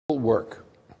work.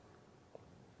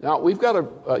 Now, we've got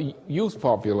a youth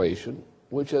population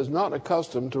which is not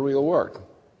accustomed to real work.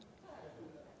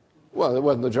 Well, there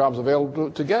wasn't the jobs available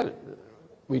to get it.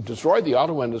 We destroyed the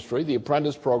auto industry. The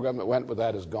apprentice program that went with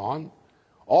that is gone.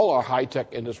 All our high-tech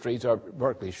industries are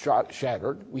virtually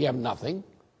shattered. We have nothing.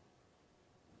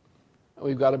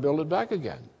 We've got to build it back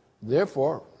again.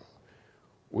 Therefore,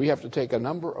 we have to take a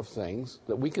number of things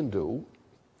that we can do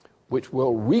which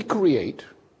will recreate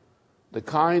the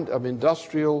kind of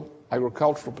industrial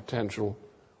agricultural potential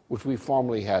which we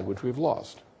formerly had, which we've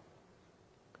lost.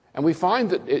 And we find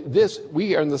that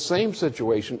we are in the same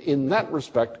situation in that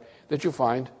respect that you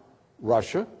find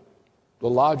Russia, the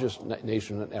largest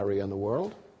nation and area in the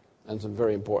world, and some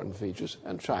very important features,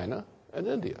 and China and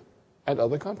India and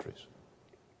other countries,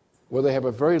 where they have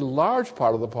a very large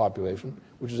part of the population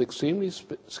which is extremely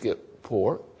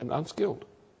poor and unskilled.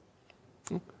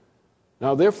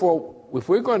 Now, therefore, if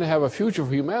we're going to have a future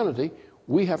for humanity,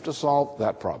 we have to solve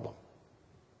that problem.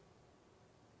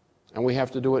 And we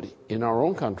have to do it in our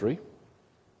own country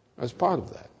as part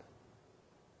of that.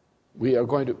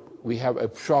 We have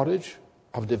a shortage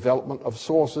of development of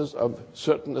sources of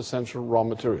certain essential raw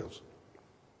materials.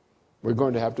 We're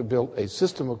going to have to build a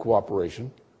system of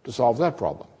cooperation to solve that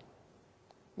problem.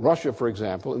 Russia, for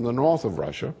example, in the north of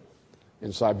Russia,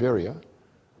 in Siberia,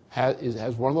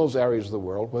 has one of those areas of the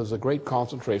world where there's a great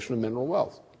concentration of mineral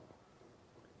wealth.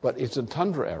 But it's a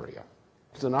tundra area.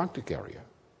 It's an Arctic area,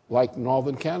 like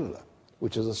northern Canada,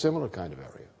 which is a similar kind of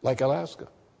area, like Alaska.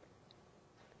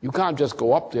 You can't just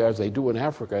go up there, as they do in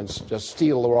Africa, and just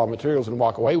steal the raw materials and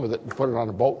walk away with it and put it on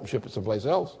a boat and ship it someplace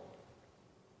else.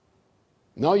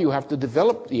 No, you have to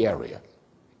develop the area.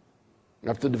 You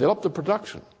have to develop the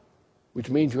production, which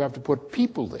means you have to put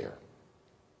people there.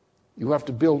 You have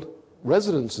to build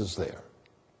residences there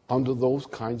under those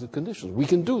kinds of conditions. We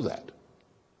can do that.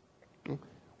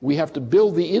 We have to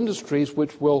build the industries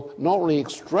which will not only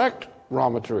extract raw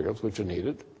materials which are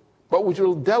needed, but which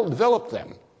will develop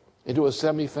them into a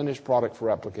semi-finished product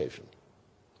for application.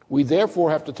 We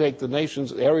therefore have to take the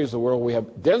nations, areas of the world where we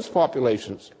have dense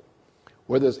populations,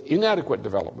 where there's inadequate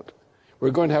development.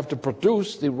 We're going to have to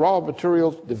produce the raw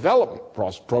materials development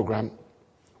program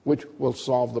which will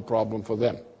solve the problem for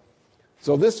them.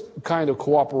 So this kind of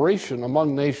cooperation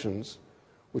among nations,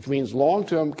 which means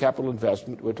long-term capital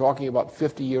investment, we're talking about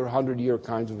 50-year, 100-year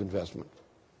kinds of investment.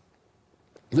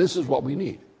 This is what we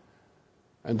need.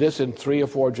 And this, in 3 or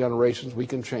 4 generations, we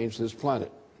can change this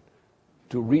planet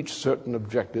to reach certain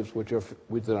objectives which are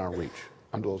within our reach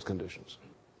under those conditions.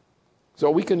 So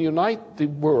we can unite the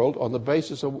world on the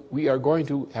basis of we are going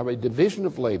to have a division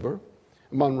of labor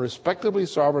among respectively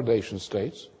sovereign nation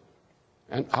states.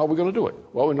 And how are we going to do it?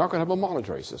 Well, we're not going to have a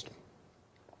monetary system.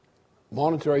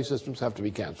 Monetary systems have to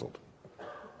be canceled.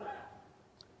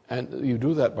 And you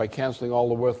do that by canceling all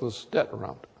the worthless debt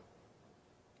around.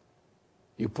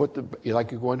 You put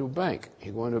like you go into a bank.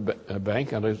 You go into a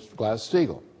bank under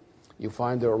Glass-Steagall. You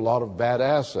find there are a lot of bad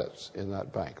assets in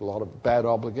that bank, a lot of bad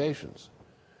obligations.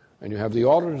 And you have the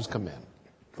auditors come in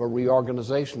for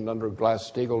reorganization under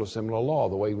Glass-Steagall or similar law,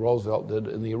 the way Roosevelt did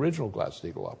in the original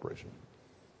Glass-Steagall operation.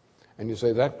 And you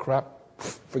say, that crap,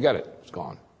 forget it, it's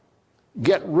gone.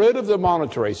 Get rid of the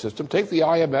monetary system, take the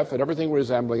IMF and everything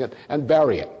resembling it, and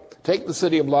bury it. Take the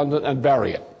City of London and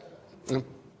bury it.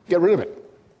 Get rid of it.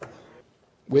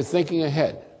 We're thinking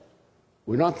ahead.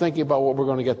 We're not thinking about what we're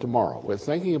going to get tomorrow. We're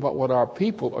thinking about what our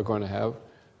people are going to have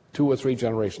 2 or 3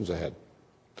 generations ahead.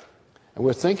 And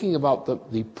we're thinking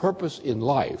about the purpose in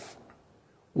life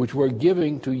which we're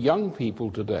giving to young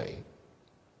people today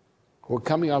who are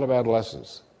coming out of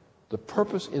adolescence. The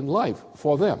purpose in life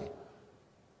for them.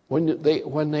 When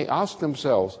they ask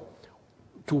themselves,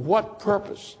 to what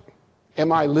purpose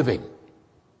am I living?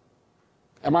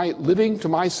 Am I living to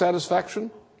my satisfaction?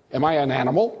 Am I an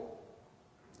animal?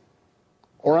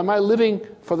 Or am I living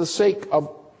for the sake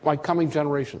of my coming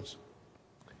generations?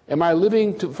 Am I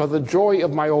living for the joy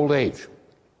of my old age?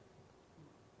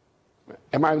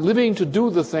 Am I living to do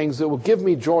the things that will give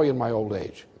me joy in my old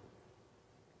age?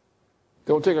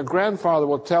 They will take a grandfather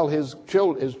will tell his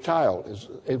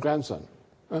grandson,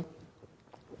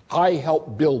 I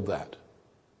helped build that,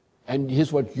 and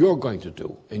here's what you're going to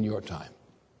do in your time.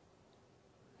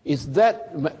 It's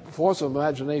that force of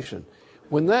imagination.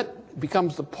 When that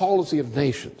becomes the policy of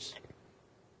nations,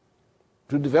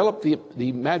 to develop the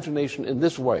imagination in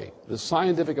this way, the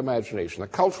scientific imagination, the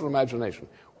cultural imagination,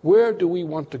 where do we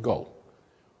want to go?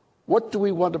 What do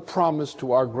we want to promise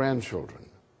to our grandchildren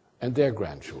and their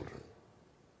grandchildren?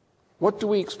 What do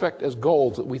we expect as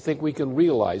goals that we think we can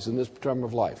realize in this term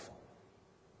of life?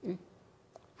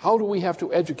 How do we have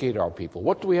to educate our people?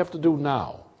 What do we have to do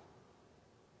now?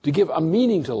 to give a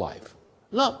meaning to life.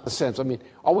 Not a sense, I mean,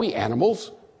 are we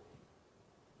animals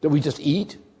that we just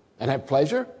eat and have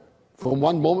pleasure from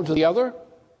one moment to the other?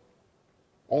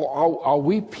 Or are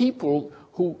we people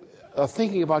who are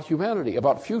thinking about humanity,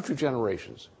 about future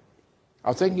generations,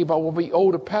 are thinking about what we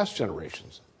owe to past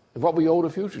generations and what we owe to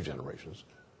future generations?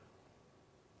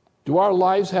 Do our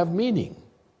lives have meaning?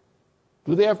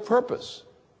 Do they have purpose?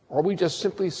 Or are we just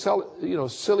simply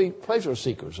silly pleasure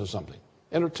seekers or something,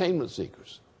 entertainment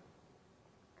seekers?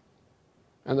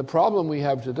 And the problem we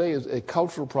have today is a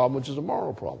cultural problem, which is a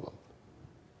moral problem,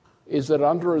 is that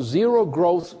under a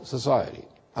zero-growth society,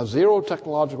 a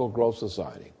zero-technological growth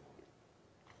society,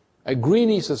 a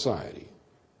greeny society,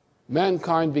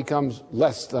 mankind becomes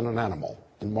less than an animal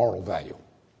in moral value.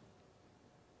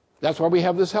 That's why we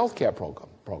have this healthcare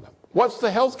program. What's the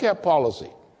healthcare policy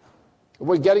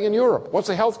we're getting in Europe? What's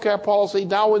the healthcare policy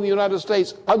now in the United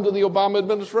States under the Obama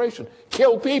administration?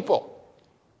 Kill people.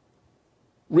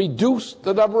 Reduce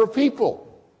the number of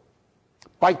people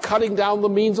by cutting down the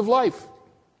means of life.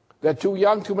 They're too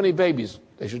young, too many babies.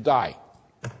 They should die.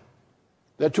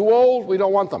 They're too old. We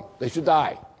don't want them. They should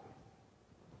die.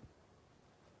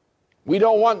 We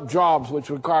don't want jobs which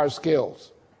require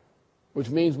skills, which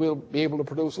means we'll be able to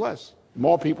produce less.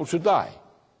 More people should die.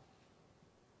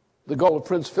 The goal of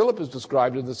Prince Philip is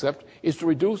described in this effort is to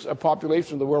reduce a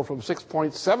population of the world from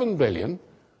 6.7 billion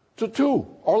to 2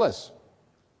 or less.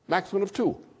 Maximum of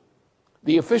 2.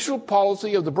 The official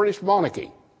policy of the British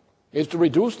monarchy is to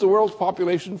reduce the world's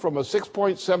population from a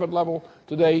 6.7 level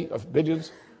today of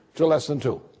billions to less than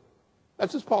 2.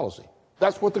 That's his policy.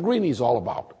 That's what the Greenie is all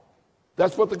about.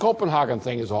 That's what the Copenhagen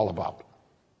thing is all about.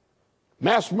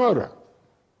 Mass murder.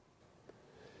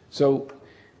 So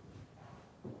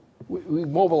we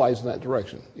mobilize in that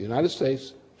direction. The United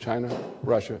States, China,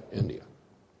 Russia, India.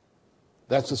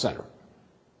 That's the center.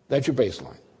 That's your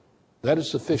baseline. That is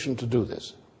sufficient to do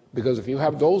this. Because if you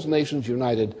have those nations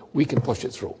united, we can push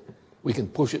it through. We can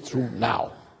push it through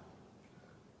now.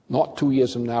 Not 2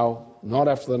 years from now, not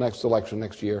after the next election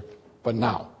next year, but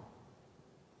now.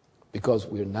 Because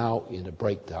we're now in a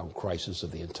breakdown crisis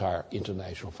of the entire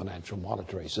international financial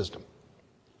monetary system.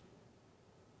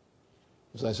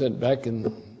 As I said back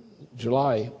in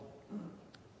July,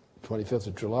 25th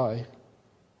of July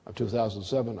of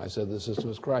 2007, I said the system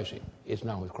is crashing. It's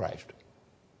now crashed.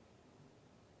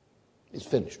 It's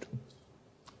finished.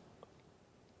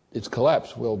 Its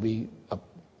collapse will be a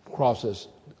process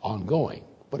ongoing,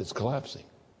 but it's collapsing.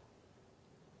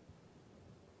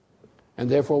 And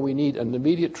therefore we need an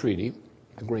immediate treaty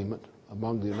agreement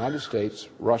among the United States,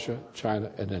 Russia,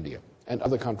 China, and India, and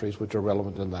other countries which are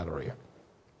relevant in that area.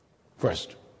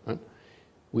 First, right?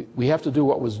 We have to do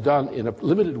what was done in a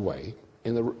limited way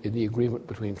in the agreement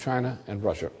between China and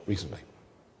Russia recently,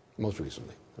 most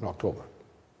recently, in October.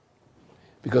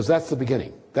 Because that's the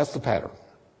beginning. That's the pattern.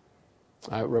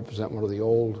 I represent one of the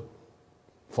old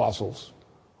fossils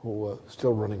who are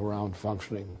still running around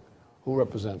functioning, who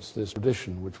represents this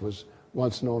tradition which was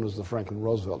once known as the Franklin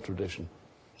Roosevelt tradition,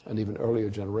 and even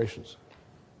earlier generations.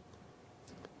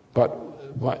 But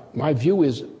my view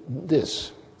is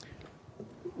this.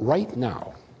 Right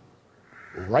now,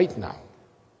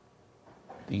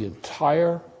 the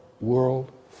entire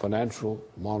world financial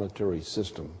monetary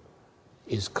system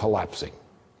is collapsing.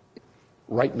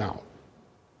 Right now.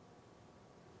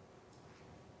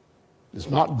 It's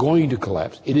not going to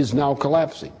collapse. It is now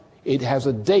collapsing. It has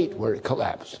a date where it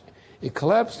collapsed. It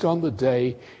collapsed on the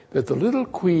day that the little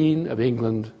Queen of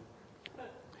England,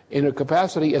 in her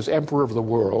capacity as Emperor of the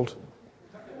world,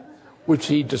 which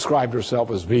she described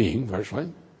herself as being,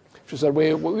 virtually, she said,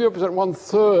 we represent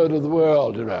 1/3 of the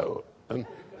world, you know, and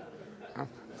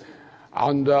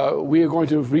we are going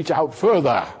to reach out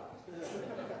further.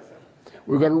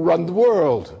 We're going to run the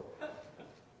world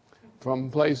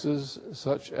from places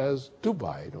such as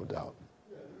Dubai, no doubt.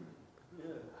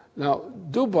 Now,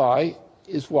 Dubai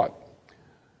is what?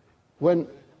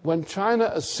 When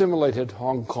China assimilated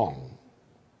Hong Kong,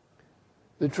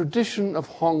 the tradition of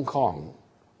Hong Kong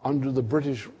under the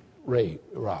British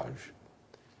Raj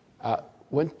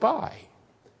went by.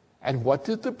 And what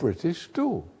did the British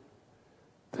do?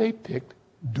 They picked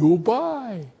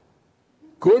Dubai.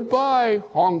 Goodbye,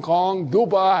 Hong Kong,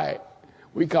 Dubai.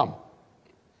 We come.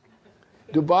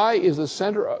 Dubai is the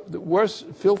center, the worst,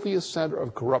 filthiest center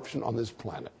of corruption on this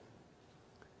planet.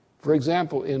 For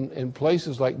example, in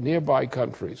places like nearby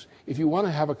countries, if you want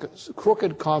to have a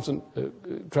crooked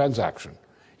transaction,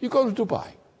 you go to Dubai.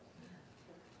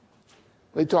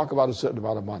 They talk about a certain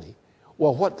amount of money.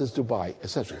 Well, what does Dubai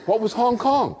essentially? What was Hong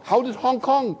Kong? How did Hong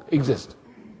Kong exist?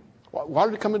 Why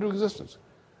did it come into existence?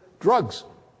 Drugs.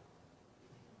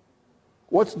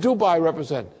 What's Dubai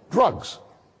represent? Drugs.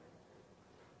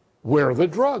 Where are the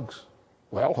drugs?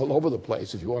 Well, all over the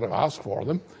place if you want to ask for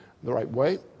them the right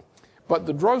way. But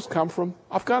the drugs come from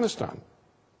Afghanistan.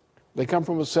 They come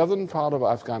from the southern part of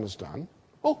Afghanistan.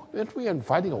 Oh, aren't we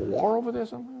fighting a war over there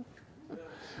somewhere?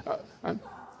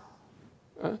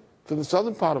 To the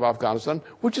southern part of Afghanistan,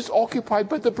 which is occupied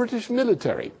by the British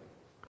military.